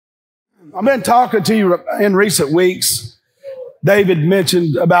I've been talking to you in recent weeks. David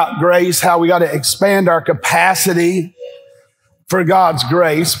mentioned about grace, how we got to expand our capacity for God's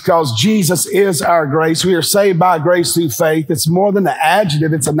grace because Jesus is our grace. We are saved by grace through faith. It's more than an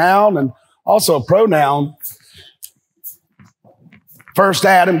adjective. It's a noun and also a pronoun. First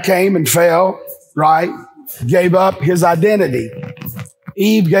Adam came and fell, right? Gave up his identity.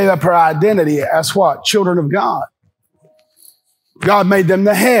 Eve gave up her identity as what? Children of God. God made them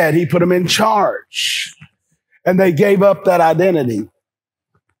the head. He put them in charge. And they gave up that identity.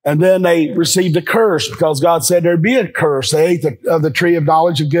 And then they received a curse because God said there'd be a curse. They ate of the tree of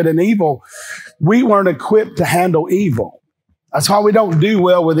knowledge of good and evil. We weren't equipped to handle evil. That's why we don't do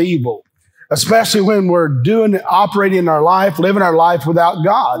well with evil, especially when we're operating our life, living our life without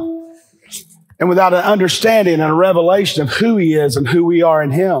God and without an understanding and a revelation of who He is and who we are in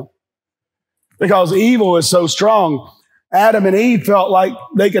Him. Because evil is so strong. Adam and Eve felt like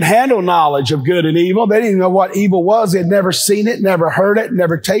they could handle knowledge of good and evil. They didn't even know what evil was. They had never seen it, never heard it,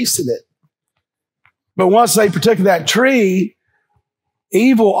 never tasted it. But once they partook of that tree,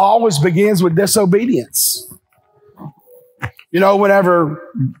 evil always begins with disobedience. You know, whenever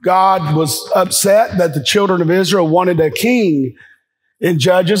God was upset that the children of Israel wanted a king in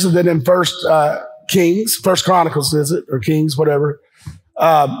Judges, and then in First Chronicles, is it? Or Kings, whatever.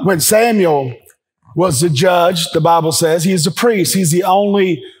 When Samuel was the judge, the Bible says. He is the priest. He's the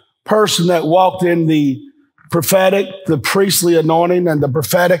only person that walked in the prophetic, the priestly anointing, and the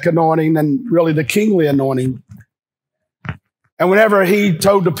prophetic anointing, and really the kingly anointing. And whenever he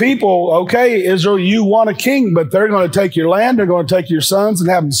told the people, okay, Israel, you want a king, but they're going to take your land, they're going to take your sons and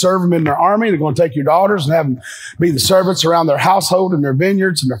have them serve them in their army, they're going to take your daughters and have them be the servants around their household and their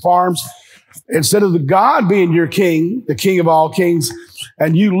vineyards and their farms. Instead of the God being your king, the king of all kings,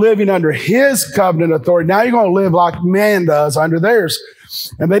 and you living under His covenant authority, now you're going to live like man does under theirs.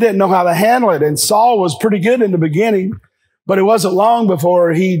 And they didn't know how to handle it. And Saul was pretty good in the beginning, but it wasn't long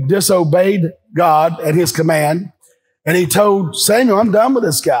before he disobeyed God at His command. And he told Samuel, I'm done with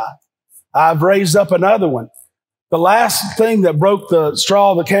this guy. I've raised up another one. The last thing that broke the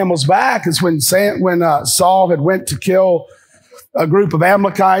straw of the camel's back is when Saul had went to kill a group of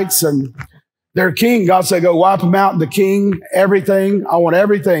Amalekites and their king. God said, go wipe them out. The king, everything. I want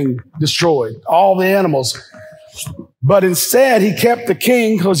everything destroyed, all the animals. But instead, he kept the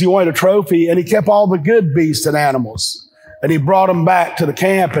king because he wanted a trophy, and he kept all the good beasts and animals. And he brought them back to the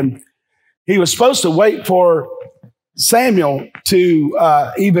camp. And he was supposed to wait for Samuel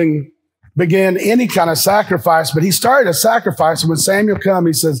to even begin any kind of sacrifice. But he started a sacrifice. And when Samuel came,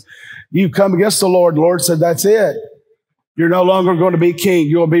 he says, you've come against the Lord. The Lord said, that's it. You're no longer going to be king.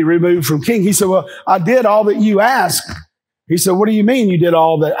 You'll be removed from king. He said, well, I did all that you asked. He said, what do you mean you did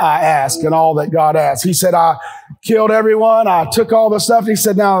all that I asked and all that God asked? He said, I killed everyone. I took all the stuff. He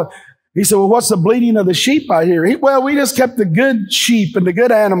said, well, what's the bleating of the sheep I hear? Well, we just kept the good sheep and the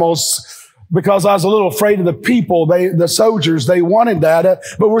good animals because I was a little afraid of the people, the soldiers. They wanted that,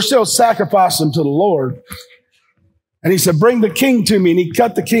 but we're still sacrificing to the Lord. And he said, bring the king to me. And he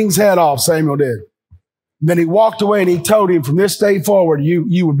cut the king's head off, Samuel did. Then he walked away and he told him, from this day forward,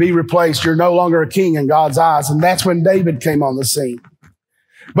 you would be replaced. You're no longer a king in God's eyes. And that's when David came on the scene.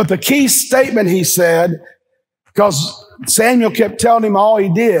 But the key statement he said, because Samuel kept telling him all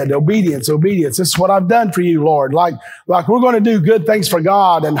he did, obedience, obedience. This is what I've done for you, Lord. Like we're going to do good things for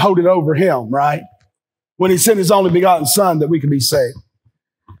God and hold it over Him, right? When He sent His only begotten Son that we could be saved.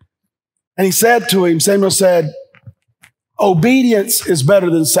 And he said to him, Samuel said, obedience is better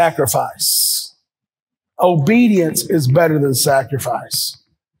than sacrifice. Obedience is better than sacrifice.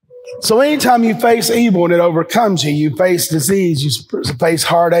 So anytime you face evil and it overcomes you, you face disease, you face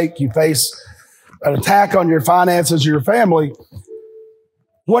heartache, you face an attack on your finances, your family,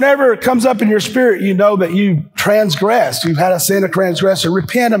 whatever comes up in your spirit, you know that you transgressed. You've had a sin of transgression.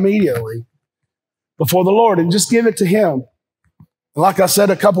 Repent immediately before the Lord and just give it to Him. Like I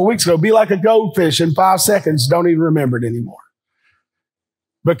said a couple of weeks ago, be like a goldfish in 5 seconds. Don't even remember it anymore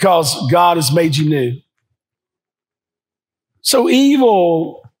because God has made you new. So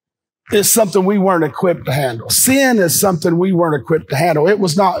evil is something we weren't equipped to handle. Sin is something we weren't equipped to handle. It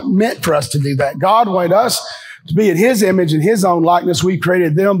was not meant for us to do that. God wanted us to be in His image and His own likeness. We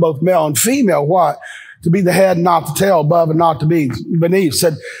created them, both male and female. What? To be the head, not the tail, above and not to be beneath.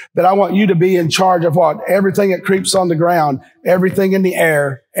 Said that I want you to be in charge of what? Everything that creeps on the ground, everything in the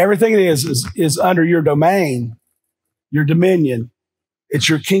air, everything it is under your domain, your dominion. It's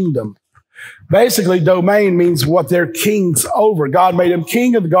your kingdom. Basically, domain means what they're kings over. God made him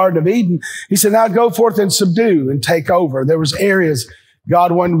king of the Garden of Eden. He said, now go forth and subdue and take over. There was areas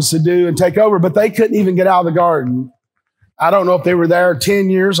God wanted them to subdue and take over, but they couldn't even get out of the garden I don't know if they were there 10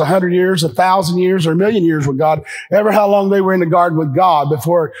 years, 100 years, 1,000 years, or 1,000,000 years with God, ever how long they were in the garden with God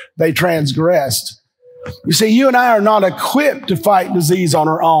before they transgressed. You see, you and I are not equipped to fight disease on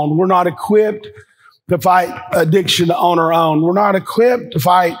our own. We're not equipped to fight addiction on our own. We're not equipped to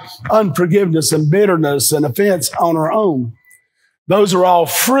fight unforgiveness and bitterness and offense on our own. Those are all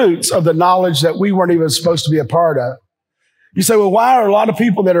fruits of the knowledge that we weren't even supposed to be a part of. You say, well, why are a lot of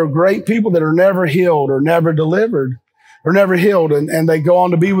people that are great people that are never healed or never delivered or never healed and they go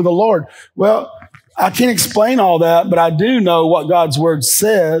on to be with the Lord? Well, I can't explain all that, but I do know what God's word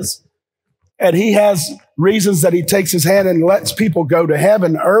says. And he has reasons that he takes his hand and lets people go to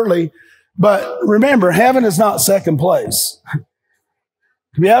heaven early. But remember, heaven is not second place.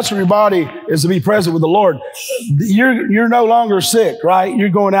 To be absent from your body is to be present with the Lord. You're no longer sick, right? You're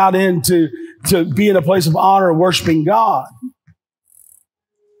going out to be in a place of honor and worshiping God.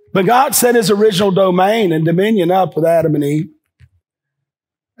 But God set his original domain and dominion up with Adam and Eve.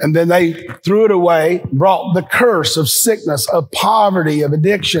 And then they threw it away, brought the curse of sickness, of poverty, of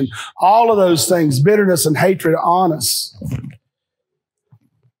addiction, all of those things, bitterness and hatred on us.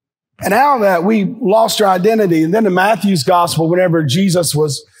 And out of that, we lost our identity. And then in Matthew's gospel, whenever Jesus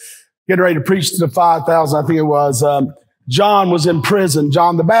was getting ready to preach to the 5,000, I think it was, John was in prison,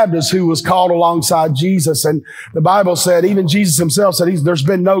 John the Baptist, who was called alongside Jesus. And the Bible said, even Jesus himself said, there's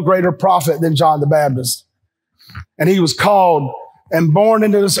been no greater prophet than John the Baptist. And he was called and born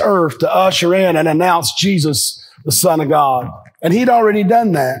into this earth to usher in and announce Jesus, the Son of God. And he'd already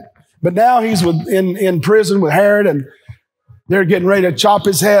done that. But now he's in prison with Herod, and they're getting ready to chop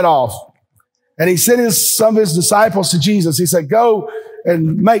his head off. And he sent some of his disciples to Jesus. He said, go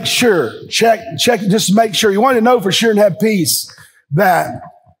and make sure, check, just make sure. You want to know for sure and have peace that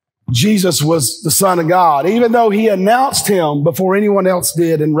Jesus was the Son of God, even though he announced him before anyone else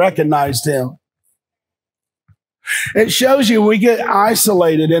did and recognized him. It shows you we get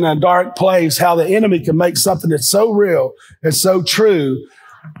isolated in a dark place, how the enemy can make something that's so real and so true,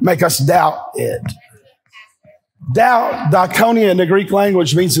 make us doubt it. Doubt, diakonia in the Greek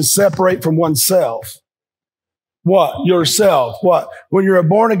language, means to separate from oneself. What? Yourself. What? When you're a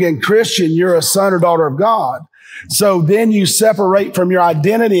born-again Christian, you're a son or daughter of God. So then you separate from your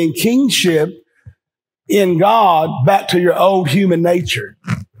identity and kingship in God back to your old human nature,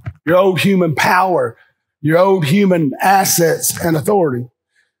 your old human power, your old human assets and authority.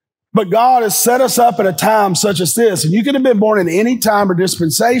 But God has set us up at a time such as this. And you could have been born in any time or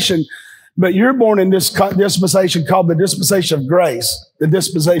dispensation, but you're born in this dispensation called the dispensation of grace, the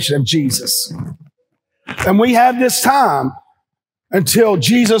dispensation of Jesus. And we have this time until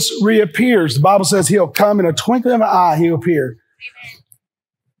Jesus reappears. The Bible says he'll come in a twinkling of an eye, he'll appear.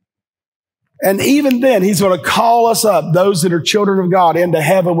 And even then, he's going to call us up, those that are children of God, into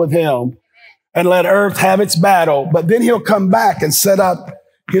heaven with him and let earth have its battle. But then he'll come back and set up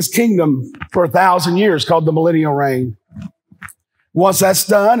his kingdom for 1,000 years called the millennial reign. Once that's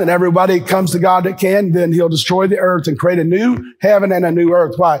done and everybody comes to God that can, then he'll destroy the earth and create a new heaven and a new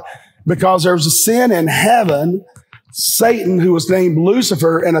earth. Why? Because there's a sin in heaven. Satan, who was named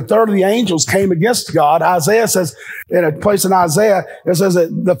Lucifer, and a third of the angels came against God. Isaiah says, in a place in Isaiah, it says that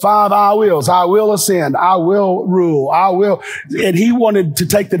the 5 I wills, I will ascend, I will rule, I will. And he wanted to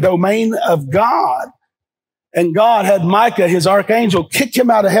take the domain of God. And God had Micah, his archangel, kick him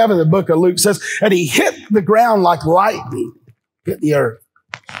out of heaven, the book of Luke says, and he hit the ground like lightning, hit the earth.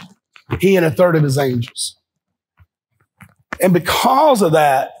 He and a third of his angels. And because of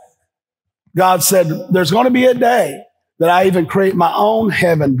that, God said, there's going to be a day that I even create my own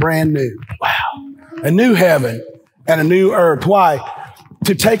heaven brand new. Wow. A new heaven and a new earth. Why?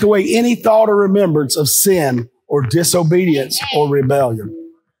 To take away any thought or remembrance of sin or disobedience or rebellion.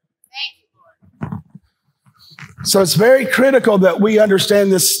 So it's very critical that we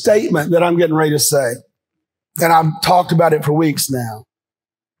understand this statement that I'm getting ready to say. And I've talked about it for weeks now.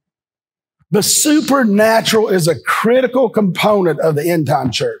 The supernatural is a critical component of the end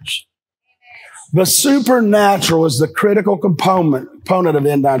time church. The supernatural is the critical component of the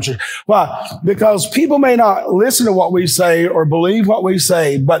end time church. Why? Because people may not listen to what we say or believe what we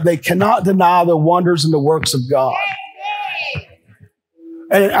say, but they cannot deny the wonders and the works of God.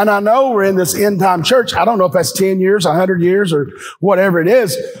 And I know we're in this end time church. I don't know if that's 10 years, 100 years, or whatever it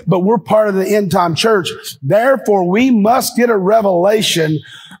is, but we're part of the end time church. Therefore, we must get a revelation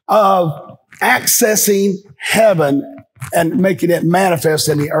of accessing heaven and making it manifest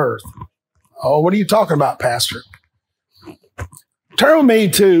in the earth. Oh, what are you talking about, Pastor? Turn with me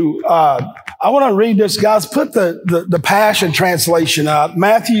to, I want to read this, guys. Put the Passion Translation up.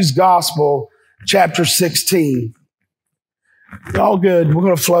 Matthew's Gospel, chapter 16. All good. We're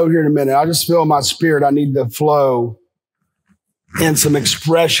going to flow here in a minute. I just feel in my spirit I need to flow in some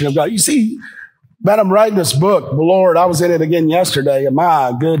expression of God. You see, man, I'm writing this book, the Lord, I was in it again yesterday, and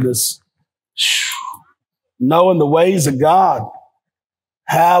my goodness, knowing the ways of God.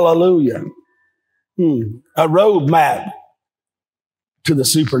 Hallelujah. A roadmap to the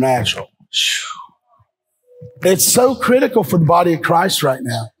supernatural. It's so critical for the body of Christ right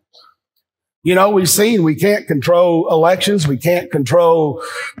now. You know, we've seen we can't control elections. We can't control,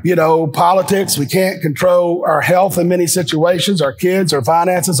 politics. We can't control our health in many situations, our kids, our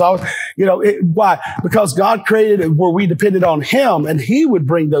finances. All, why? Because God created it where we depended on Him, and He would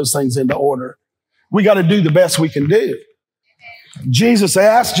bring those things into order. We got to do the best we can do. Jesus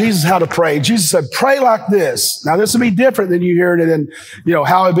asked Jesus how to pray. Jesus said, pray like this. Now, this will be different than you hearing it in,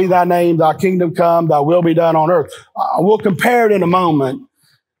 hallowed be thy name, thy kingdom come, thy will be done on earth. We'll compare it in a moment.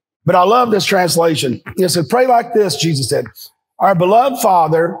 But I love this translation. It said, pray like this, Jesus said, our beloved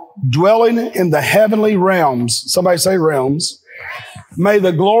Father, dwelling in the heavenly realms, somebody say realms, may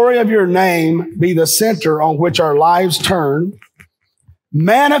the glory of your name be the center on which our lives turn.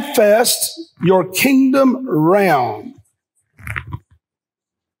 Manifest your kingdom realm.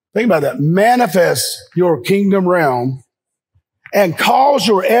 Think about that. Manifest your kingdom realm and cause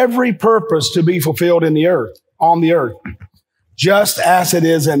your every purpose to be fulfilled in the earth, on the earth, just as it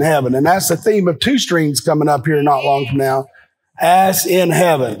is in heaven. And that's the theme of 2 streams coming up here not long from now. As in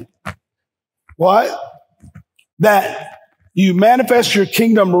heaven. What? That you manifest your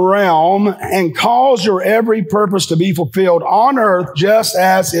kingdom realm and cause your every purpose to be fulfilled on earth, just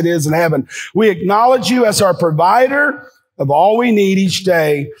as it is in heaven. We acknowledge you as our provider of all we need each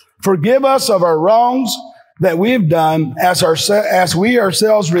day. Forgive us of our wrongs that we have done as we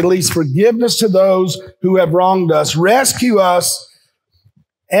ourselves release forgiveness to those who have wronged us. Rescue us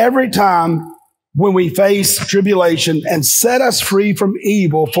every time when we face tribulation and set us free from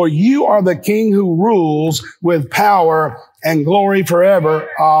evil. For you are the King who rules with power and glory forever.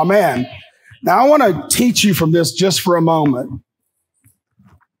 Amen. Now I want to teach you from this just for a moment.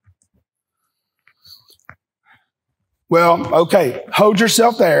 Well, okay, hold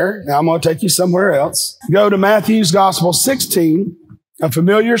yourself there. Now I'm going to take you somewhere else. Go to Matthew's Gospel 16, a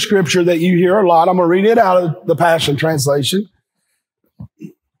familiar scripture that you hear a lot. I'm going to read it out of the Passion Translation.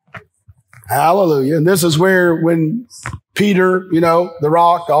 Hallelujah. And this is where when Peter, the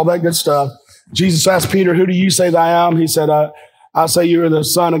rock, all that good stuff, Jesus asked Peter, who do you say that I am? He said, I say you're the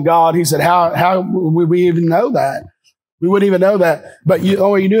Son of God. He said, how would we even know that? We wouldn't even know that. But you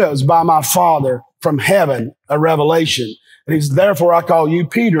knew it was by my Father from heaven, a revelation. And he said, therefore I call you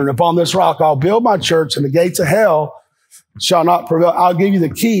Peter, and upon this rock I'll build my church, and the gates of hell shall not prevail. I'll give you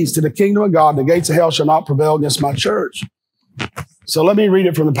the keys to the kingdom of God. The gates of hell shall not prevail against my church. So let me read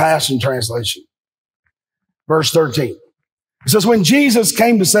it from the Passion Translation. Verse 13. It says, when Jesus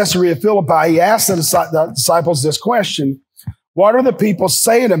came to Caesarea Philippi, he asked the disciples this question, what are the people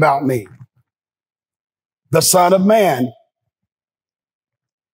saying about me, the Son of Man?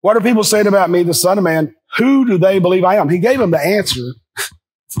 What are people saying about me, the Son of Man? Who do they believe I am? He gave them the answer.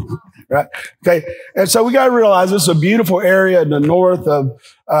 Right? Okay. And so we got to realize this is a beautiful area in the north of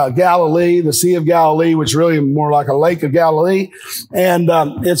Galilee, the Sea of Galilee, which is really more like a Lake of Galilee. And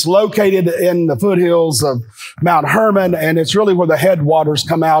it's located in the foothills of Mount Hermon, and it's really where the headwaters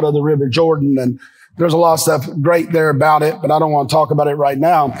come out of the River Jordan. And there's a lot of stuff great there about it, but I don't want to talk about it right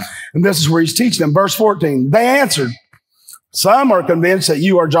now. And this is where he's teaching them. Verse 14, they answered, some are convinced that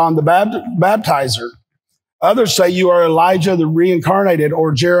you are John the Baptizer. Others say you are Elijah the reincarnated,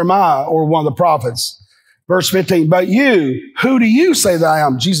 or Jeremiah, or one of the prophets. Verse 15, but you, who do you say that I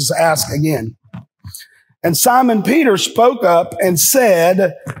am? Jesus asked again. And Simon Peter spoke up and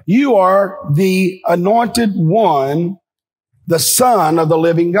said, you are the anointed one, the Son of the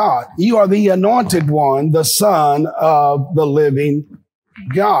living God. You are the anointed one, the Son of the living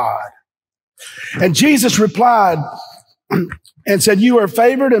God. And Jesus replied and said, you are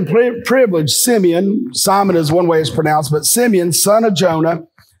favored and privileged, Simeon. Simon is one way it's pronounced, but Simeon, son of Jonah,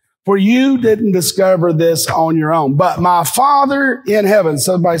 for you didn't discover this on your own. But my Father in heaven,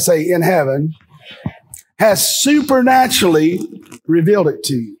 somebody say in heaven, has supernaturally revealed it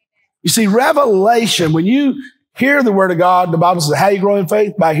to you. You see, revelation, when you hear the word of God, the Bible says, how you grow in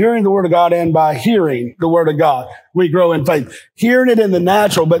faith? By hearing the word of God and by hearing the word of God, we grow in faith. Hearing it in the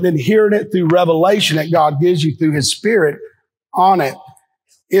natural, but then hearing it through revelation that God gives you through his Spirit on it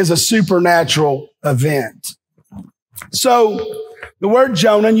is a supernatural event. So the word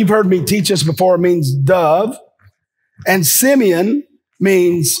Jonah, and you've heard me teach this before, means dove. And Simeon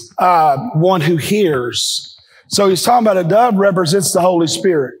means one who hears. So he's talking about a dove represents the Holy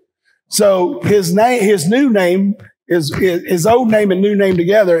Spirit. So his new name is his old name and new name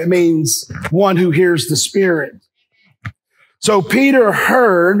together. It means one who hears the Spirit. So Peter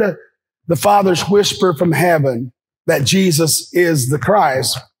heard the Father's whisper from heaven that Jesus is the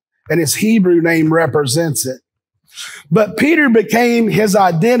Christ, and his Hebrew name represents it. But Peter became his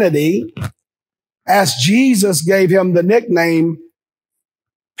identity as Jesus gave him the nickname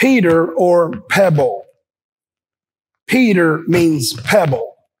Peter or Pebble. Peter means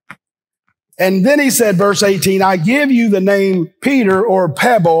pebble. And then he said, verse 18, I give you the name Peter or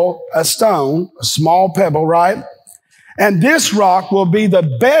Pebble, a stone, a small pebble, right? And this rock will be the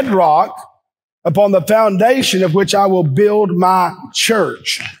bedrock upon the foundation of which I will build my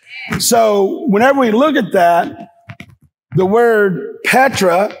church. So whenever we look at that, the word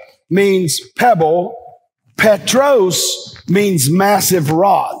Petra means pebble. Petros means massive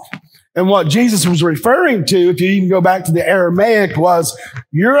rock. And what Jesus was referring to, if you even go back to the Aramaic, was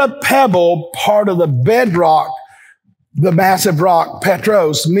you're a pebble, part of the bedrock, the massive rock,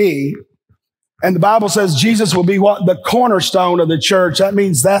 Petros, me. And the Bible says Jesus will be what? The cornerstone of the church. That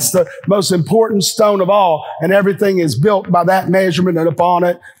means that's the most important stone of all. And everything is built by that measurement and upon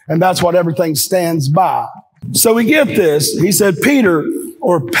it. And that's what everything stands by. So we get this. He said, Peter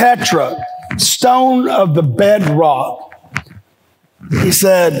or Petra, stone of the bedrock. He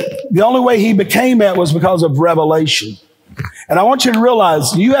said, the only way he became that was because of revelation. And I want you to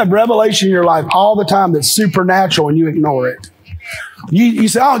realize you have revelation in your life all the time that's supernatural and you ignore it. You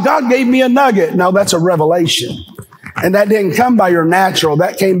say, oh, God gave me a nugget. No, that's a revelation. And that didn't come by your natural.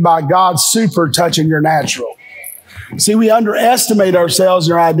 That came by God super touching your natural. See, we underestimate ourselves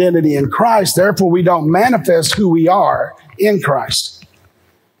and our identity in Christ. Therefore, we don't manifest who we are in Christ.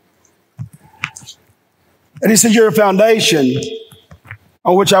 And he said, you're a foundation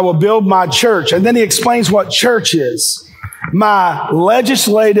on which I will build my church. And then he explains what church is. My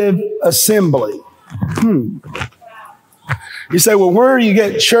legislative assembly. You say, well, where do you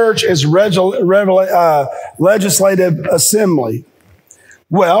get church as legislative assembly?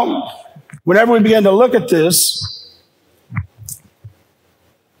 Well, whenever we begin to look at this,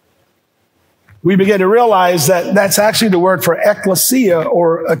 we begin to realize that that's actually the word for ecclesia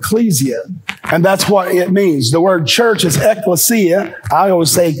or ecclesia. And that's what it means. The word church is ecclesia. I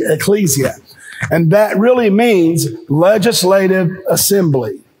always say ecclesia. And that really means legislative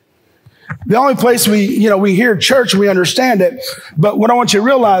assembly. The only place we hear church, we understand it. But what I want you to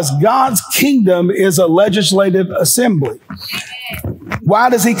realize, God's kingdom is a legislative assembly. Why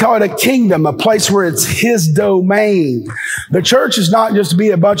does he call it a kingdom? A place where it's his domain. The church is not just to be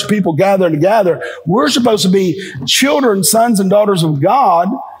a bunch of people gathering together. We're supposed to be children, sons and daughters of God,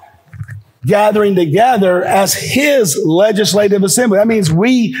 gathering together as his legislative assembly. That means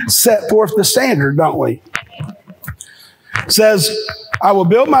we set forth the standard, don't we? It says, I will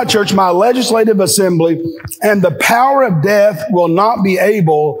build my church, my legislative assembly, and the power of death will not be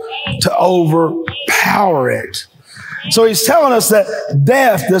able to overpower it. So he's telling us that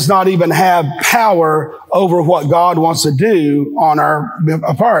death does not even have power over what God wants to do on our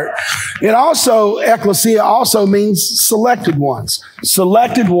part. It also, ecclesia also means selected ones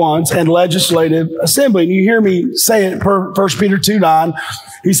and legislative assembly. And you hear me say it per 1 Peter 2:9.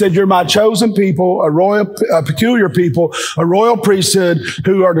 He said, you're my chosen people, a peculiar people, a royal priesthood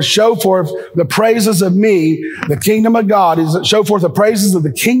who are to show forth the praises of me, the kingdom of God, is to show forth the praises of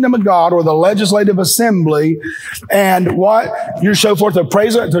the kingdom of God or the legislative assembly. And what? You show forth the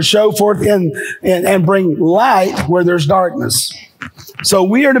praise, to show forth and bring light where there's darkness. So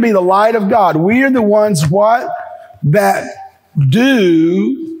we are to be the light of God. We are the ones, what? That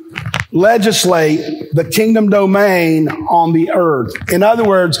do legislate the kingdom domain on the earth. In other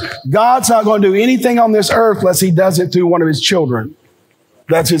words, God's not going to do anything on this earth unless he does it through one of his children.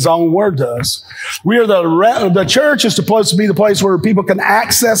 That's his own word to us. We are the church is supposed to be the place where people can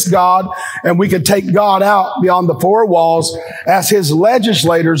access God and we can take God out beyond the four walls as his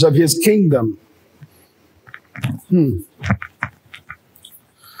legislators of his kingdom. Then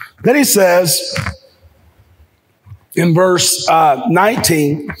he says in verse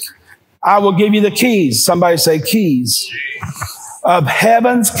 19, I will give you the keys. Somebody say keys of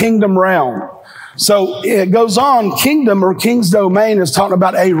heaven's kingdom realm. So it goes on. Kingdom or king's domain is talking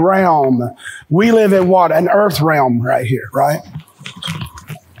about a realm. We live in what? An earth realm right here, right?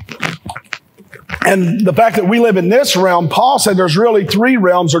 And the fact that we live in this realm, Paul said there's really three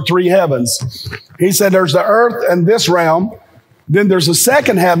realms or three heavens. He said there's the earth and this realm. Then there's a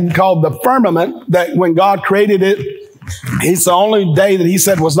second heaven called the firmament that when God created it, it's the only day that he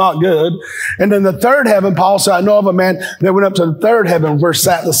said was not good. And then the third heaven, Paul said, I know of a man that went up to the third heaven where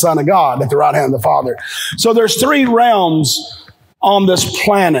sat the Son of God at the right hand of the Father. So there's three realms on this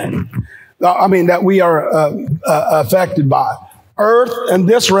planet, that we are affected by. Earth and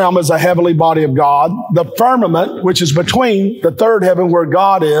this realm is a heavenly body of God. The firmament, which is between the third heaven where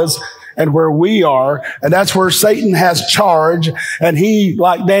God is and where we are, and that's where Satan has charge. And he,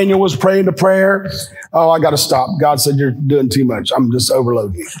 like Daniel was praying the prayer, oh, I got to stop. God said, you're doing too much. I'm just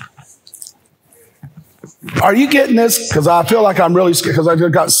overloading you. Are you getting this? Because I feel like I'm really scared because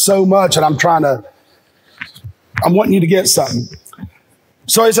I've got so much and I'm wanting you to get something.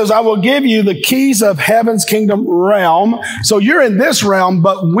 So he says, I will give you the keys of heaven's kingdom realm. So you're in this realm,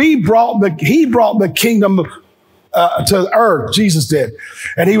 but he brought the kingdom to earth. Jesus did.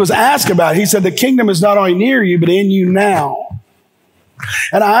 And he was asked about it. He said, the kingdom is not only near you, but in you now.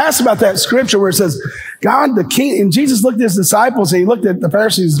 And I asked about that scripture where it says, God, the king, and Jesus looked at his disciples, and he looked at the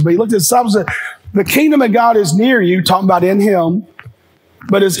Pharisees, but he looked at his disciples and said, the kingdom of God is near you, talking about in him,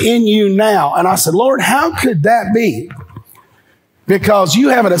 but is in you now. And I said, Lord, how could that be? Because you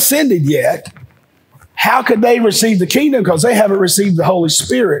haven't ascended yet. How could they receive the kingdom? Because they haven't received the Holy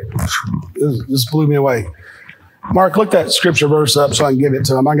Spirit. This blew me away. Mark, look that scripture verse up so I can give it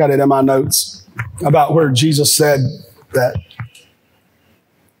to him. I got it in my notes about where Jesus said that.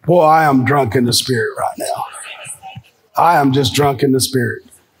 Boy, I am drunk in the Spirit right now. I am just drunk in the Spirit.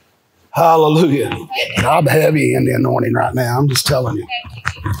 Hallelujah. I'm heavy in the anointing right now. I'm just telling you.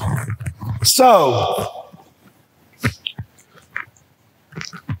 So,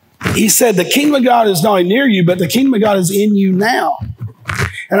 he said, the kingdom of God is not only near you, but the kingdom of God is in you now.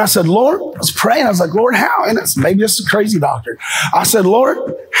 And I said, Lord, I was praying. I was like, Lord, how? And maybe it's a crazy doctor. I said, Lord,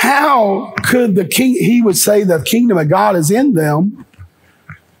 how could he would say the kingdom of God is in them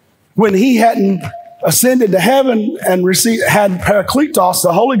when he hadn't ascended to heaven and had Parakletos,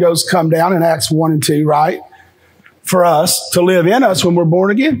 the Holy Ghost, come down in Acts 1 and 2, right? For us to live in us when we're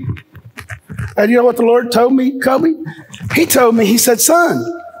born again. And you know what the Lord told me, Kobe? He told me, he said, son,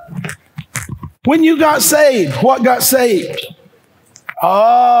 when you got saved, what got saved?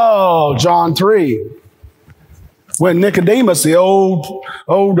 Oh, John 3. When Nicodemus, the old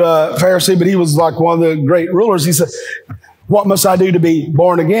Pharisee, but he was like one of the great rulers, he said, what must I do to be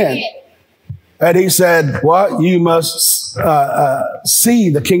born again? And he said, what? You must see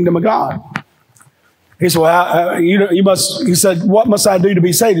the kingdom of God. He said, well, he said, what must I do to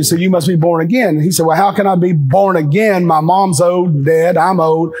be saved? He said, you must be born again. And he said, well, how can I be born again? My mom's old, dead, I'm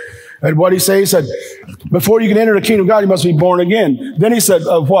old. And what did he say? He said, before you can enter the kingdom of God, you must be born again. Then he said,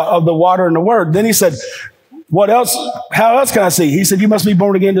 of what? Of the water and the word. Then he said, what else? How else can I see? He said, you must be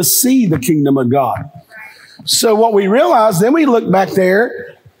born again to see the kingdom of God. So what we realized, then we look back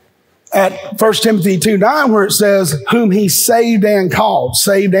there at 1 Timothy 2:9, where it says, whom he saved and called,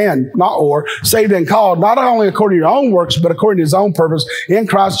 saved and called, not only according to your own works, but according to his own purpose in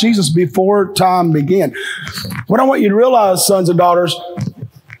Christ Jesus before time began. What I want you to realize, sons and daughters,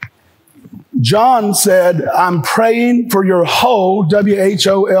 John said, I'm praying for your whole,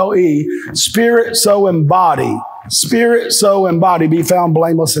 W-H-O-L-E, spirit, soul, and body. Spirit, soul, and body be found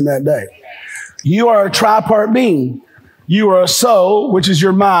blameless in that day. You are a tripart being. You are a soul, which is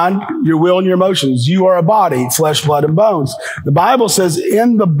your mind, your will, and your emotions. You are a body, flesh, blood, and bones. The Bible says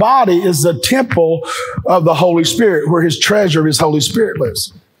in the body is the temple of the Holy Spirit, where his treasure of his Holy Spirit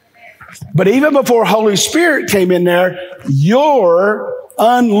lives. But even before Holy Spirit came in there, your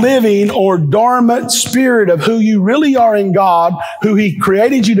unliving or dormant spirit of who you really are in God, who he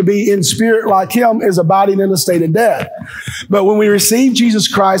created you to be in spirit like him, is abiding in a state of death. But when we receive Jesus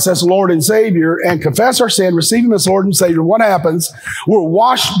Christ as Lord and Savior and confess our sin, receive him as Lord and Savior, what happens? We're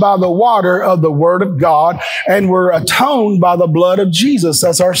washed by the water of the Word of God, and we're atoned by the blood of Jesus.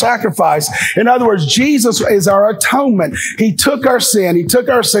 That's our sacrifice. In other words, Jesus is our atonement. He took our sin. He took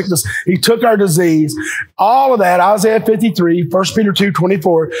our sickness. He took our disease. All of that, Isaiah 53, 1 Peter 2:24,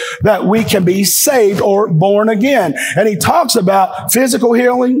 that we can be saved or born again. And he talks about physical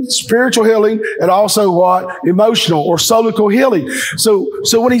healing, spiritual healing, and also what? Emotional or soulical healing. So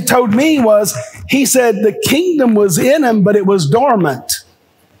what he told me was, he said the kingdom was in him, but it was dormant.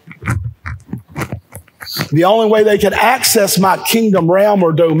 The only way they could access my kingdom realm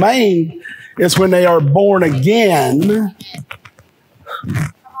or domain is when they are born again.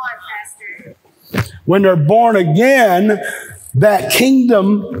 When they're born again, that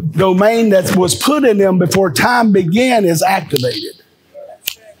kingdom domain that was put in them before time began is activated.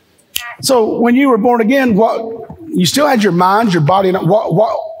 So when you were born again, you still had your mind, your body, and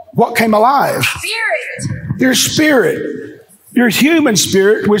what came alive? Spirit. Your spirit. Your human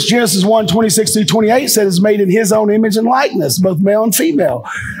spirit, which Genesis 1:26-28 said is made in his own image and likeness, both male and female.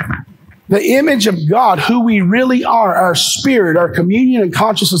 The image of God, who we really are, our spirit, our communion and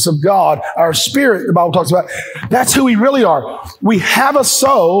consciousness of God, our spirit, the Bible talks about, that's who we really are. We have a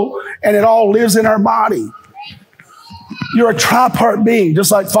soul, and it all lives in our body. You're a tripart being,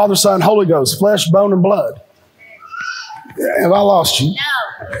 just like Father, Son, Holy Ghost, flesh, bone, and blood. Have I lost you?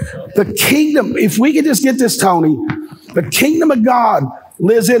 No. The kingdom, if we could just get this, Tony, the kingdom of God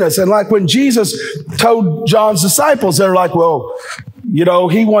lives in us. And like when Jesus told John's disciples, they're like, well, you know,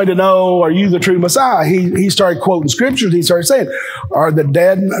 he wanted to know, are you the true Messiah? He started quoting scriptures. He started saying, are the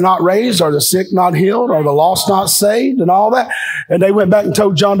dead not raised? Are the sick not healed? Are the lost not saved? And all that. And they went back and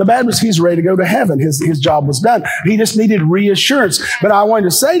told John the Baptist he's ready to go to heaven. His job was done. He just needed reassurance. But I wanted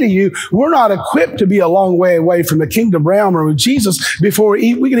to say to you, we're not equipped to be a long way away from the kingdom realm or with Jesus before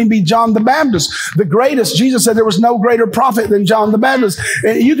we can even be John the Baptist. The greatest, Jesus said there was no greater prophet than John the Baptist.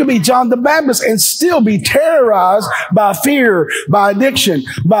 And you can be John the Baptist and still be terrorized by fear, by addiction,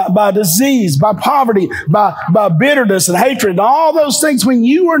 by disease, by poverty, by bitterness and hatred, and all those things when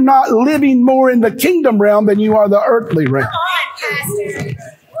you are not living more in the kingdom realm than you are the earthly realm.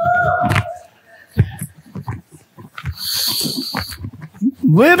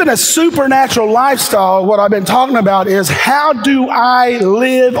 Living a supernatural lifestyle, what I've been talking about is how do I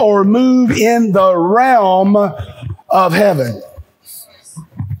live or move in the realm of heaven?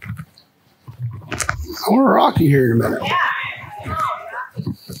 I want to rock you here in a minute.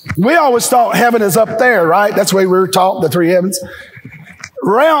 We always thought heaven is up there, right? That's the way we were taught, the three heavens.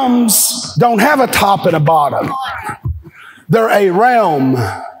 Realms don't have a top and a bottom. They're a realm.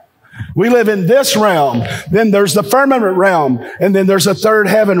 We live in this realm. Then there's the firmament realm. And then there's a third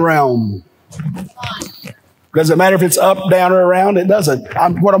heaven realm. Does it matter if it's up, down, or around? It doesn't.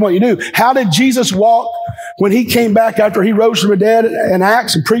 What I want you to do. How did Jesus walk when he came back after he rose from the dead in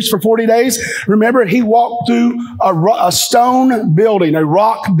Acts and preached for 40 days? Remember, he walked through a stone building, a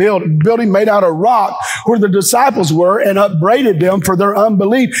rock building made out of rock where the disciples were and upbraided them for their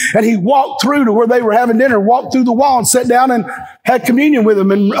unbelief. And he walked through to where they were having dinner, walked through the wall and sat down and had communion with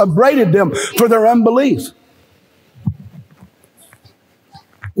them and upbraided them for their unbelief.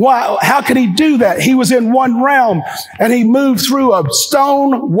 Why? How could he do that? He was in one realm and he moved through a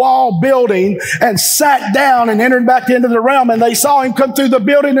stone wall building and sat down and entered back into the realm, and they saw him come through the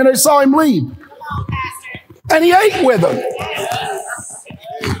building and they saw him leave. And he ate with them.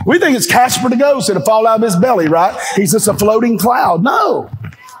 We think it's Casper the Ghost that'll fall out of his belly, right? He's just a floating cloud. No.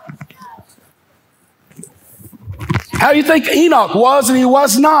 How do you think Enoch was and he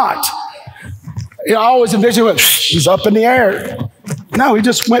was not? You know, I always envision him, he's up in the air. No, he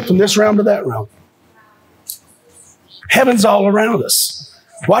just went from this realm to that realm. Heaven's all around us.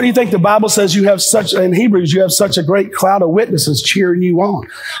 Why do you think the Bible says you have in Hebrews, you have such a great cloud of witnesses cheering you on?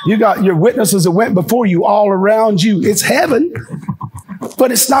 You got your witnesses that went before you all around you. It's heaven, but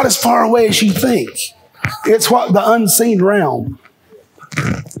it's not as far away as you think. It's the unseen realm.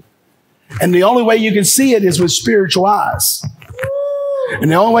 And the only way you can see it is with spiritual eyes. And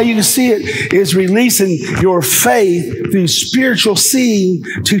the only way you can see it is releasing your faith through spiritual seeing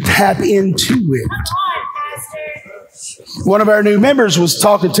to tap into it. One of our new members was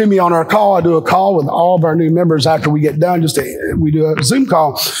talking to me on our call. I do a call with all of our new members after we get done. We do a Zoom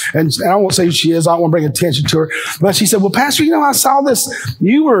call. And I won't say who she is. I don't want to bring attention to her. But she said, well, Pastor, you know, I saw this.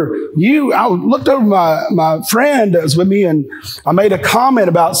 I looked over my friend that was with me, and I made a comment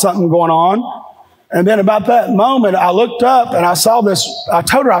about something going on. And then about that moment, I looked up and I saw this. I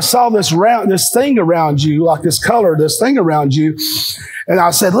told her I saw this thing around you, like this color, this thing around you. And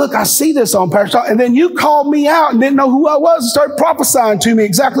I said, look, I see this on Pastor. And then you called me out and didn't know who I was and started prophesying to me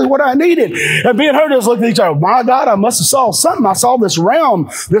exactly what I needed. And me and her just looked at each other. My God, I must have saw something. I saw this realm,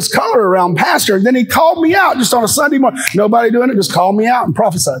 this color around Pastor. And then he called me out just on a Sunday morning. Nobody doing it. Just called me out and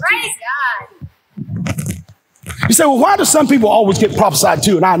prophesied. Praise God. You say, well, why do some people always get prophesied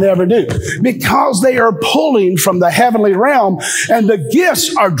to and I never do? Because they are pulling from the heavenly realm and the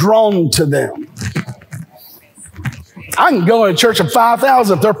gifts are drawn to them. I can go in a church of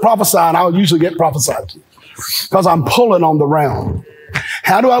 5,000. If they're prophesying, I'll usually get prophesied to because I'm pulling on the realm.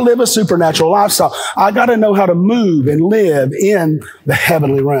 How do I live a supernatural lifestyle? I got to know how to move and live in the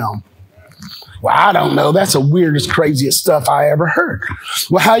heavenly realm. Well, I don't know. That's the weirdest, craziest stuff I ever heard.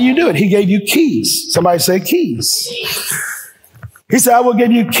 Well, how you do it? He gave you keys. Somebody say keys. He said, I will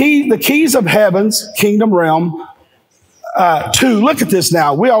give you the keys of heaven's kingdom realm to, look at this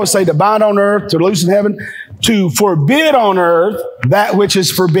now. We always say to bind on earth, to loose in heaven, to forbid on earth that which is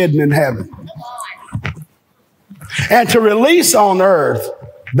forbidden in heaven. And to release on earth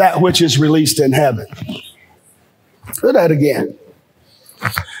that which is released in heaven. Do that again.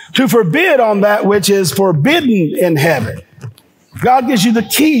 To forbid on that which is forbidden in heaven. God gives you the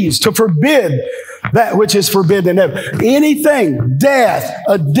keys to forbid that which is forbidden in heaven. Anything, death,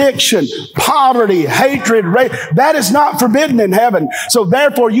 addiction, poverty, hatred, rape, that is not forbidden in heaven. So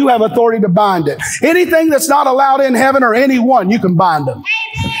therefore you have authority to bind it. Anything that's not allowed in heaven or anyone, you can bind them.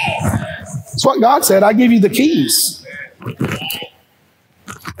 That's what God said. I give you the keys.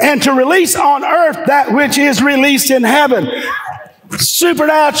 And to release on earth that which is released in heaven.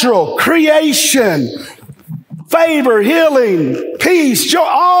 Supernatural, creation, favor, healing, peace, joy,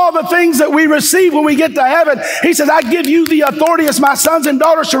 all the things that we receive when we get to heaven. He says, I give you the authority as my sons and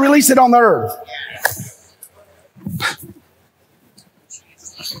daughters to release it on the earth.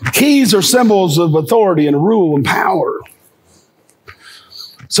 Keys are symbols of authority and rule and power.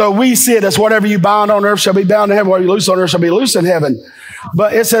 So we see it as whatever you bind on earth shall be bound in heaven, whatever you loose on earth shall be loose in heaven.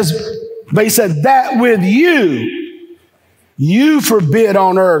 But it says, but he said, that with you forbid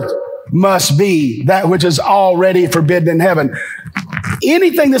on earth must be that which is already forbidden in heaven.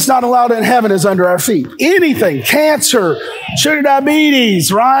 Anything that's not allowed in heaven is under our feet. Anything, cancer, sugar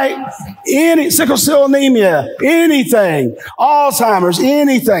diabetes, right? Sickle cell anemia, anything, Alzheimer's,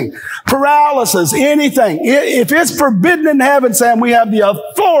 anything, paralysis, anything. If it's forbidden in heaven, Sam, we have the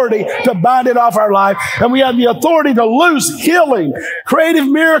authority to bind it off our life, and we have the authority to loose healing, creative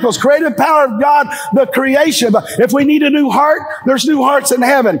miracles, creative power of God, the creation. If we need a new heart, there's new hearts in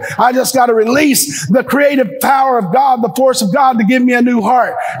heaven. I just got to release the creative power of God, the force of God to give me a new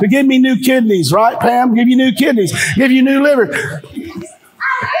heart, to give me new kidneys, right, Pam? Give you new kidneys, give you new liver.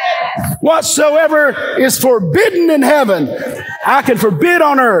 Whatsoever is forbidden in heaven, I can forbid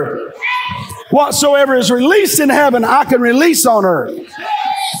on earth. Whatsoever is released in heaven, I can release on earth.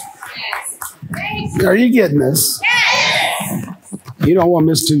 Are you getting this? You don't want to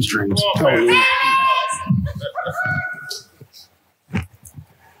miss two strings.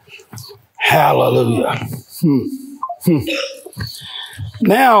 Hallelujah.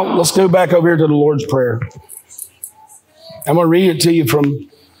 Now, let's go back over here to the Lord's Prayer. I'm going to read it to you from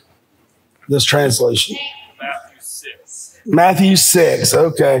this translation. Matthew 6.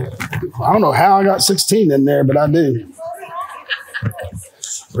 Okay. I don't know how I got 16 in there, but I do.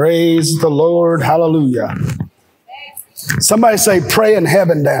 Praise the Lord. Hallelujah. Somebody say, pray in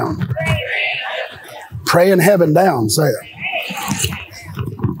heaven down. Pray in heaven down. Say it.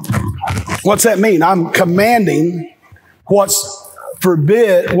 What's that mean? I'm commanding what's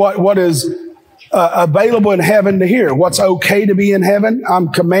forbid, what is available in heaven to hear. What's okay to be in heaven, I'm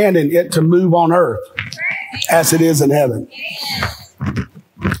commanding it to move on earth as it is in heaven.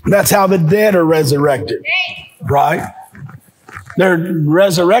 That's how the dead are resurrected, right? They're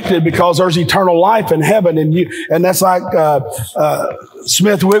resurrected because there's eternal life in heaven. And that's like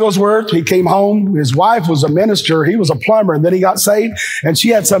Smith Wigglesworth. He came home. His wife was a minister. He was a plumber. And then he got saved. And she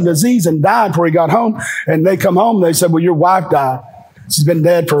had some disease and died before he got home. And they come home. They said, well, your wife died. She's been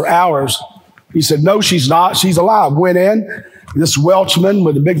dead for hours. He said, no, she's not. She's alive. Went in. This Welchman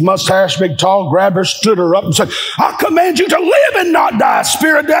with a big mustache, big tall, grabbed her, stood her up and said, I command you to live and not die.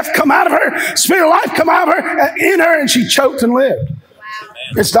 Spirit of death come out of her. Spirit of life come out of her, in her. And she choked and lived. Wow.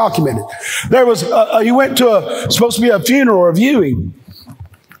 It's documented. There was, he went to supposed to be a funeral or a viewing.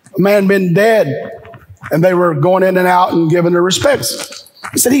 A man been dead. And they were going in and out and giving their respects.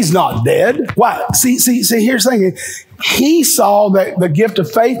 He said, he's not dead. Why? See, here's the thing. He saw that the gift of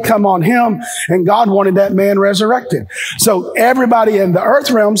faith come on him, and God wanted that man resurrected. So everybody in the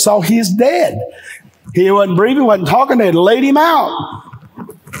earth realm saw he's dead. He wasn't breathing, wasn't talking. They had laid him out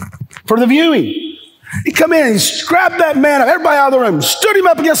for the viewing. He come in and he grabbed that man up, everybody out of the room, stood him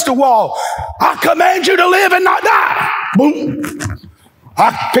up against the wall. I command you to live and not die. Boom.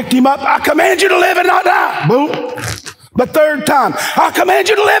 I picked him up. I command you to live and not die. Boom. The third time, I command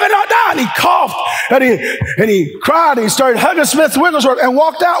you to live and not die. And he coughed and he cried and he started hugging Smith Wigglesworth and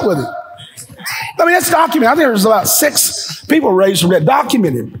walked out with him. I mean, that's documented. I think there was about 6 people raised from that,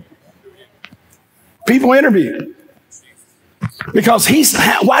 documented. People interviewed. Because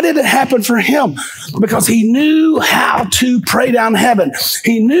why did it happen for him? Because he knew how to pray down heaven.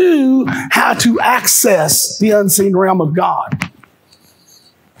 He knew how to access the unseen realm of God.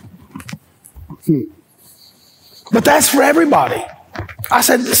 But that's for everybody. I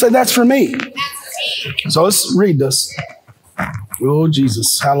said that's for me. So let's read this. Oh,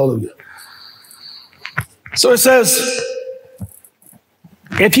 Jesus. Hallelujah. So it says,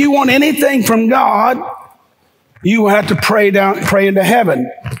 if you want anything from God, you will have to pray into heaven.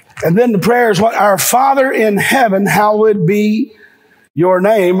 And then the prayer is what? Our Father in heaven, hallowed be your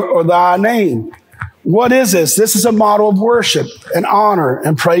name or thy name. What is this? This is a model of worship and honor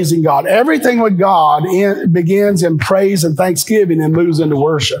and praising God. Everything with God begins in praise and thanksgiving and moves into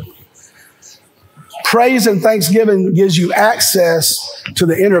worship. Praise and thanksgiving gives you access to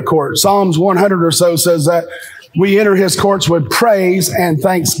the inner court. Psalms 100 or so says that we enter his courts with praise and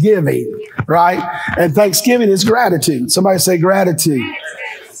thanksgiving, right? And thanksgiving is gratitude. Somebody say gratitude.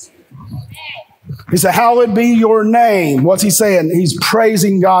 He said, hallowed be your name. What's he saying? He's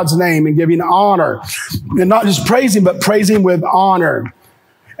praising God's name and giving honor. And not just praising, but praising with honor.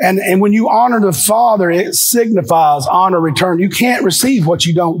 And when you honor the Father, it signifies honor return. You can't receive what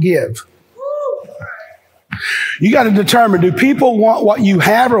you don't give. You got to determine, do people want what you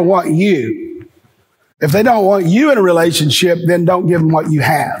have or want you? If they don't want you in a relationship, then don't give them what you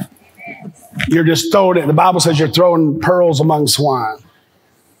have. You're just throwing it. The Bible says you're throwing pearls among swine.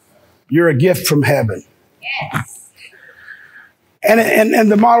 You're a gift from heaven.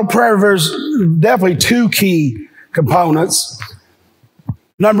 And the model prayer verse, definitely two key components.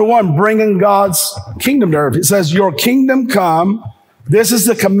 Number one, bringing God's kingdom to earth. It says, your kingdom come. This is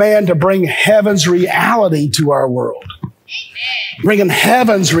the command to bring heaven's reality to our world. Bringing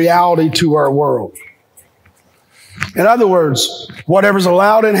heaven's reality to our world. In other words, whatever's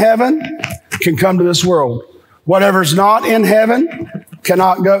allowed in heaven can come to this world. Whatever's not in heaven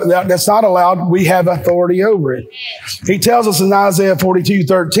cannot go. That's not allowed. We have authority over it. He tells us in Isaiah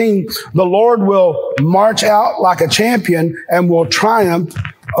 42:13, the Lord will march out like a champion and will triumph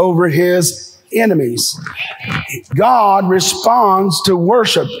over his enemies. God responds to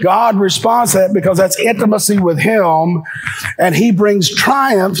worship. God responds to that because that's intimacy with him, and he brings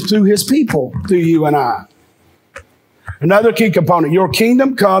triumph through his people, through you and I. Another key component, your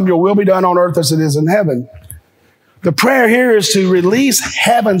kingdom come, your will be done on earth as it is in heaven. The prayer here is to release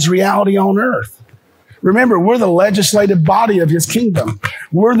heaven's reality on earth. Remember, we're the legislative body of his kingdom.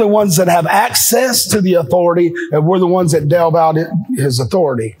 We're the ones that have access to the authority, and we're the ones that delve out his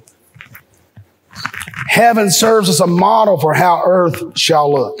authority. Heaven serves as a model for how earth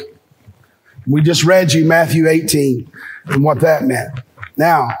shall look. We just read you Matthew 18 and what that meant.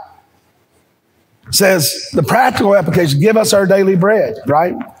 Now, it says the practical application, give us our daily bread,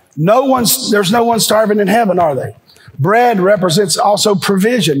 right? There's no one starving in heaven, are they? Bread represents also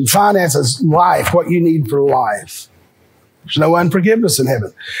provision, finances, life, what you need for life. There's no unforgiveness in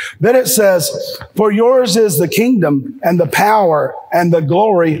heaven. Then it says, for yours is the kingdom and the power and the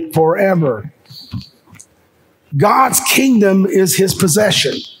glory forever. God's kingdom is his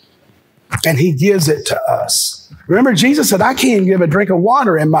possession, and he gives it to us. Remember, Jesus said, I can't give a drink of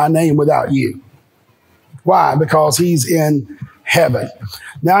water in my name without you. Why? Because he's in heaven.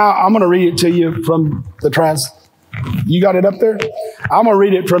 Now, I'm going to read it to you from you got it up there? I'm going to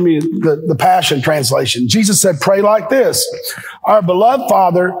read it from the Passion Translation. Jesus said, pray like this. Our beloved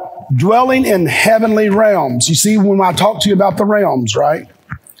Father, dwelling in heavenly realms. You see, when I talk to you about the realms, right?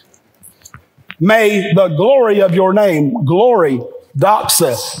 May the glory of your name, glory,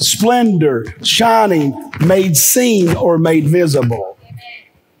 doxa, splendor, shining, made seen or made visible.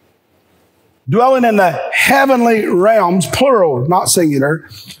 Dwelling in the heavenly realms, plural, not singular,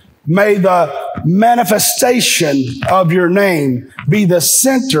 may the manifestation of your name be the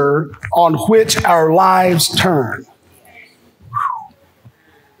center on which our lives turn.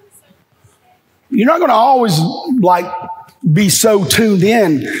 You're not going to always be so tuned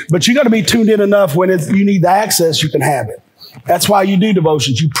in, but you got to be tuned in enough when you need the access, you can have it. That's why you do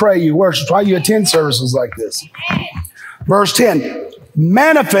devotions. You pray, you worship. That's why you attend services like this. Verse 10.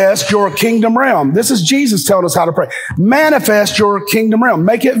 Manifest your kingdom realm. This is Jesus telling us how to pray. Manifest your kingdom realm.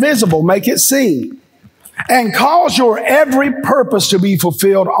 Make it visible. Make it seen. And cause your every purpose to be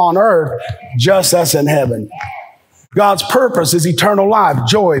fulfilled on earth, just as in heaven. God's purpose is eternal life,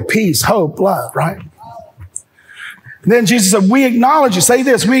 joy, peace, hope, love, right? Then Jesus said, we acknowledge you. Say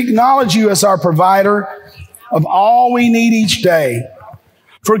this. We acknowledge you as our provider of all we need each day.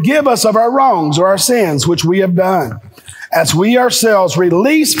 Forgive us of our wrongs or our sins, which we have done, as we ourselves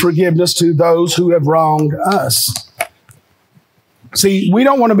release forgiveness to those who have wronged us. See, we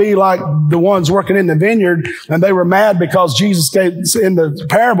don't want to be like the ones working in the vineyard, and they were mad because Jesus in the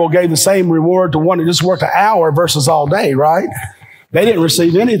parable gave the same reward to one that just worked an hour versus all day, right? They didn't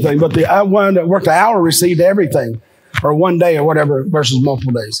receive anything, but the one that worked an hour received everything, or one day or whatever versus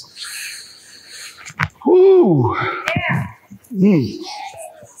multiple days. Whoo.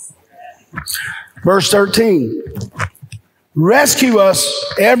 Verse 13. Rescue us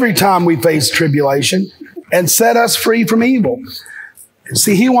every time we face tribulation and set us free from evil.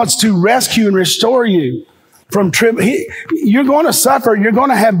 See, he wants to rescue and restore you from you're going to suffer. You're going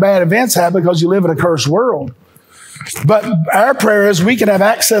to have bad events happen because you live in a cursed world. But our prayer is we can have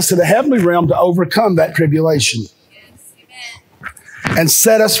access to the heavenly realm to overcome that tribulation. And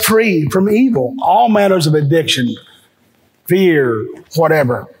set us free from evil, all manners of addiction, fear,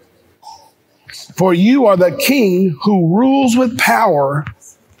 whatever. For you are the King who rules with power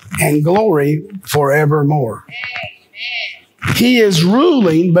and glory forevermore. He is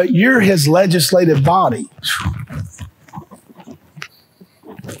ruling, but you're his legislative body.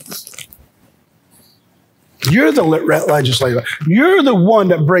 You're the legislator. You're the one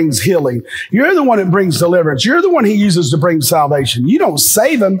that brings healing. You're the one that brings deliverance. You're the one he uses to bring salvation. You don't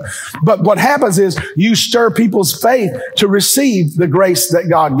save them, but what happens is you stir people's faith to receive the grace that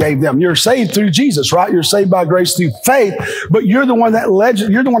God gave them. You're saved through Jesus, right? You're saved by grace through faith, but you're the one that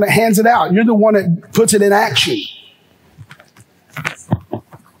you're the one that hands it out. You're the one that puts it in action.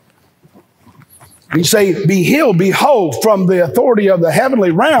 You say, be healed, be whole from the authority of the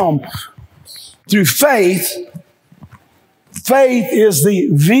heavenly realm. Through faith. Faith is the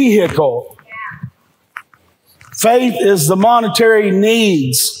vehicle. Faith is the monetary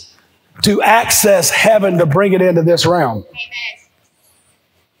needs to access heaven to bring it into this realm.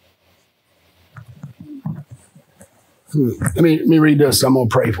 Let me read this. I'm going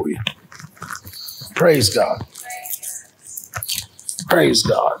to pray for you. Praise God. Praise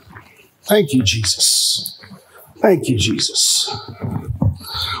God. Thank you, Jesus. Thank you, Jesus.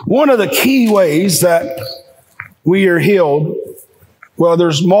 One of the key ways that we are healed, well,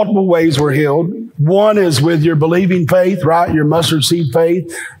 there's multiple ways we're healed. One is with your believing faith, right? Your mustard seed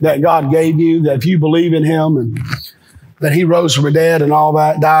faith that God gave you, that if you believe in him and that he rose from the dead and all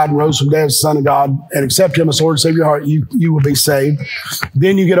that, died and rose from the dead as the Son of God, and accept him as Lord and Savior of your heart, you will be saved.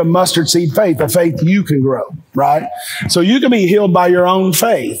 Then you get a mustard seed faith, a faith you can grow, right? So you can be healed by your own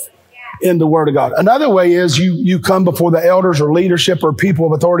faith in the Word of God. Another way is you come before the elders or leadership or people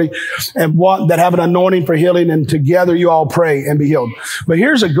of authority and that have an anointing for healing, and together you all pray and be healed. But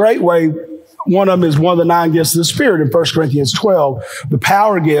here's a great way. One of them is one of the 9 gifts of the Spirit in 1 Corinthians 12. The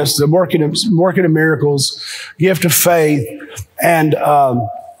power gifts, the working of miracles, gift of faith, and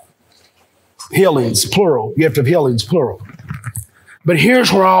healings, plural. Gift of healings, plural. But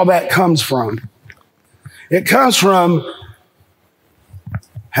here's where all that comes from. It comes from,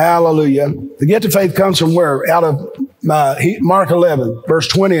 hallelujah. The gift of faith comes from where? Out of Mark 11, verse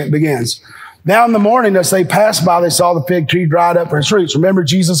 20, it begins. Now in the morning, as they passed by, they saw the fig tree dried up for its roots. Remember,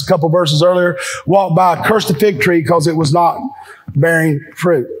 Jesus, a couple verses earlier, walked by, cursed the fig tree because it was not bearing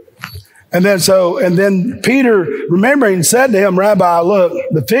fruit. And then Peter, remembering, said to him, Rabbi, look,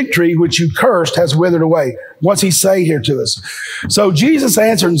 the fig tree which you cursed has withered away. What's he say here to us? So Jesus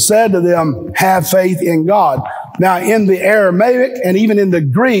answered and said to them, have faith in God. Now, in the Aramaic and even in the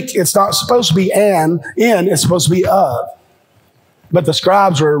Greek, it's not supposed to be it's supposed to be of. But the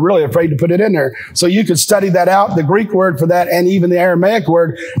scribes were really afraid to put it in there. So you could study that out. The Greek word for that and even the Aramaic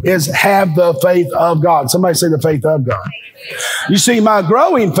word is have the faith of God. Somebody say the faith of God. You see, my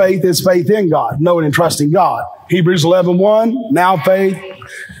growing faith is faith in God, knowing and trusting God. Hebrews 11:1, now faith,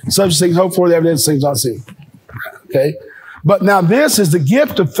 such things hoped for, the evidence things not seen. Okay? But now this is the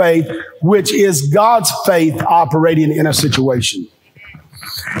gift of faith, which is God's faith operating in a situation.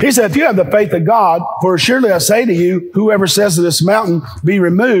 He said, if you have the faith of God, for surely I say to you, whoever says to this mountain, be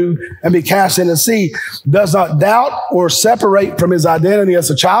removed and be cast into the sea, does not doubt or separate from his identity as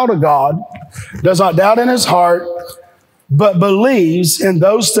a child of God, does not doubt in his heart, but believes in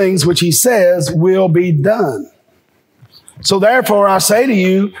those things which he says will be done. So therefore I say to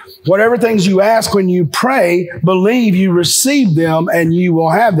you, whatever things you ask when you pray, believe you receive them and you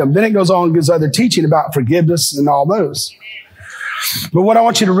will have them. Then it goes on and gives other teaching about forgiveness and all those. But what I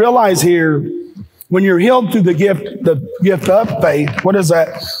want you to realize here, when you're healed through the gift of faith, what is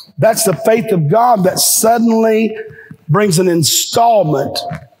that? That's the faith of God that suddenly brings an installment.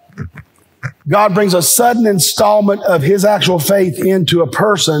 God brings a sudden installment of his actual faith into a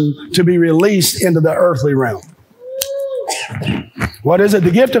person to be released into the earthly realm. What is it?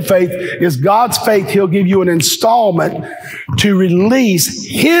 The gift of faith is God's faith. He'll give you an installment to release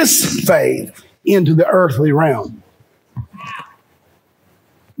his faith into the earthly realm.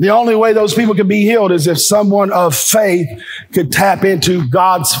 The only way those people can be healed is if someone of faith could tap into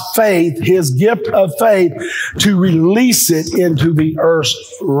God's faith, his gift of faith, to release it into the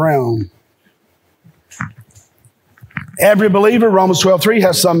earth's realm. Every believer, Romans 12:3,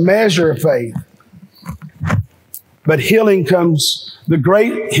 has some measure of faith. But healing comes, the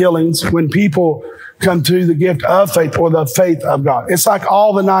great healings, when people come through the gift of faith or the faith of God. It's like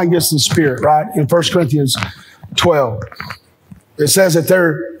all the 9 gifts of the Spirit, right? In 1 Corinthians 12. It says that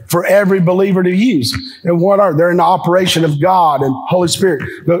they're for every believer to use. And what are they? They're in the operation of God and Holy Spirit.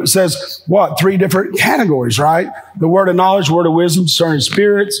 But it says, what? 3 different categories, right? The word of knowledge, word of wisdom, discerning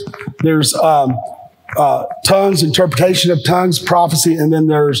spirits. There's tongues, interpretation of tongues, prophecy, and then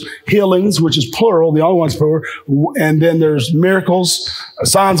there's healings, which is plural, the only one's plural, and then there's miracles,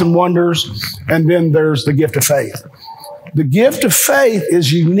 signs and wonders, and then there's the gift of faith. The gift of faith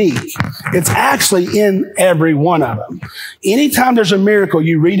is unique. It's actually in every one of them. Anytime there's a miracle,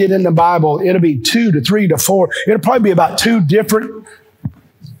 you read it in the Bible, it'll be 2 to 3 to 4. It'll probably be about 2 different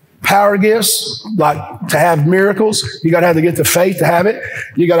power gifts, like to have miracles. You got to have the gift of faith to have it.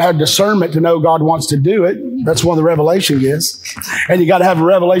 You got to have discernment to know God wants to do it. That's one of the revelation gifts. And you got to have a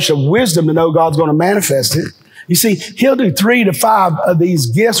revelation of wisdom to know God's going to manifest it. You see, he'll do 3 to 5 of these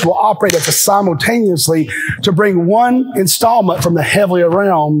gifts will operate at the simultaneously to bring one installment from the heavenly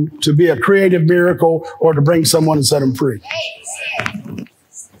realm to be a creative miracle or to bring someone and set them free.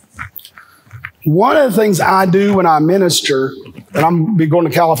 One of the things I do when I minister, and I'm be going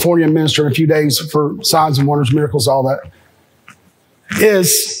to California and minister in a few days for signs and wonders, miracles, all that,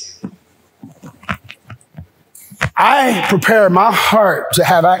 is I prepare my heart to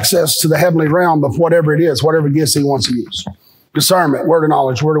have access to the heavenly realm of whatever it is, whatever gifts he wants to use. Discernment, word of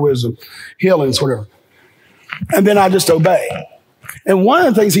knowledge, word of wisdom, healings, whatever. And then I just obey. And one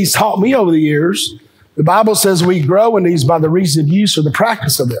of the things he's taught me over the years, the Bible says we grow in these by the reason of use or the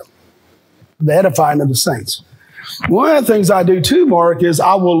practice of them, the edifying of the saints. One of the things I do too, Mark, is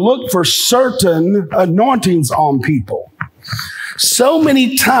I will look for certain anointings on people. So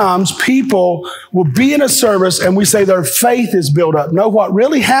many times people will be in a service and we say their faith is built up. No, what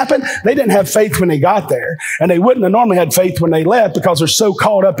really happened? They didn't have faith when they got there. And they wouldn't have normally had faith when they left because they're so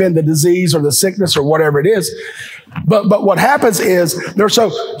caught up in the disease or the sickness or whatever it is. But what happens is they're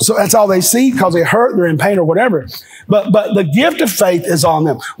so that's all they see because they hurt, they're in pain or whatever. But the gift of faith is on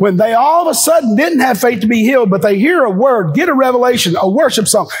them. When they all of a sudden didn't have faith to be healed, but they hear a word, get a revelation, a worship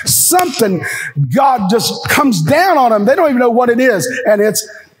song, something, God just comes down on them. They don't even know what it is. And it's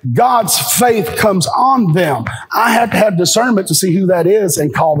God's faith comes on them. I have to have discernment to see who that is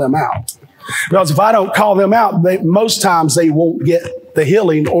and call them out. Because if I don't call them out, most times they won't get the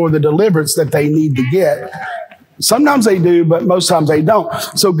healing or the deliverance that they need to get. Sometimes they do, but most times they don't.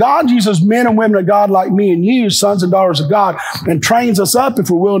 So God uses men and women of God like me and you, sons and daughters of God, and trains us up,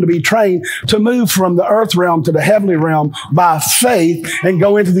 if we're willing to be trained, to move from the earth realm to the heavenly realm by faith and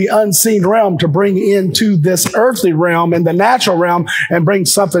go into the unseen realm to bring into this earthly realm and the natural realm and bring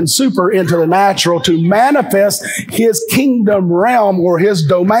something super into the natural to manifest his kingdom realm or his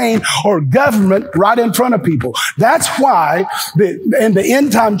domain or government right in front of people. That's why in the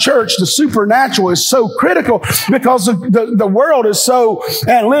end time church, the supernatural is so critical, because the world is so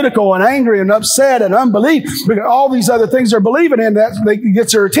analytical and angry and upset and unbelief because all these other things they're believing in that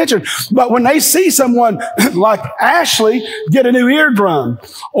gets their attention. But when they see someone like Ashley get a new eardrum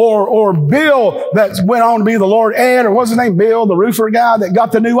or Bill that went on to be the Lord Ed, or what's his name, Bill, the roofer guy that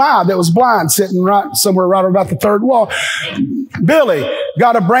got the new eye that was blind sitting right somewhere right about the third wall. Billy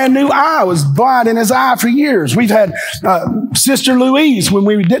got a brand new eye, was blind in his eye for years. We've had Sister Louise, when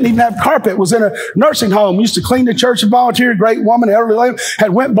we didn't even have carpet, was in a nursing home, used to clean the church and volunteer, great woman, elderly lady,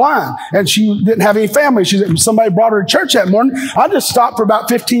 had went blind, and she didn't have any family. Somebody brought her to church that morning. I just stopped for about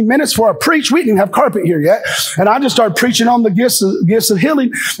 15 minutes before I preached. We didn't even have carpet here yet. And I just started preaching on the gifts of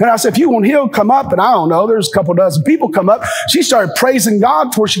healing. And I said, if you want healed, come up. And I don't know, there's a couple dozen people come up. She started praising God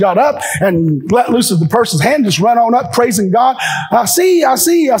before she got up and let loose of the person's hand, just run on up, praising God. I see. I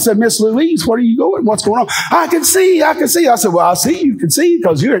said, Miss Louise, where are you going? What's going on? I can see. I said, well, I see you can see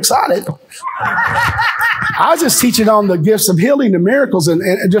because you're excited. I was just teaching on the gifts of healing and miracles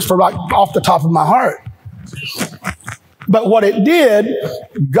and just for like off the top of my heart. But what it did,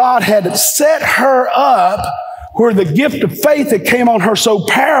 God had set her up where the gift of faith that came on her so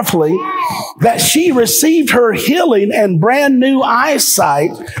powerfully that she received her healing and brand new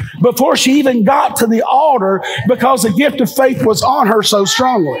eyesight before she even got to the altar because the gift of faith was on her so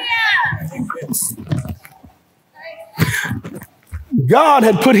strongly. God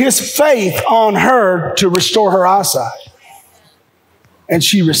had put his faith on her to restore her eyesight. And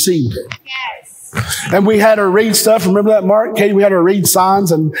she received it. Yes. And we had her read stuff. Remember that, Mark? Katie, we had her read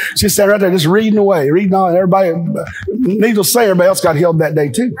signs, and she sat right there just reading away, reading on. Everybody, needless to say, everybody else got healed that day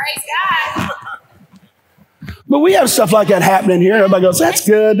too. Praise God. But we have stuff like that happening here. Everybody goes, that's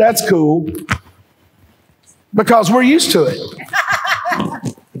good, that's cool. Because we're used to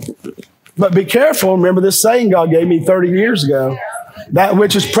it. But be careful. Remember this saying God gave me 30 years ago. That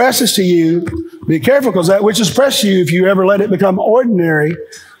which is precious to you, be careful, because that which is precious to you, if you ever let it become ordinary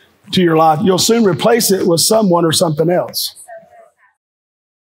to your life, you'll soon replace it with someone or something else.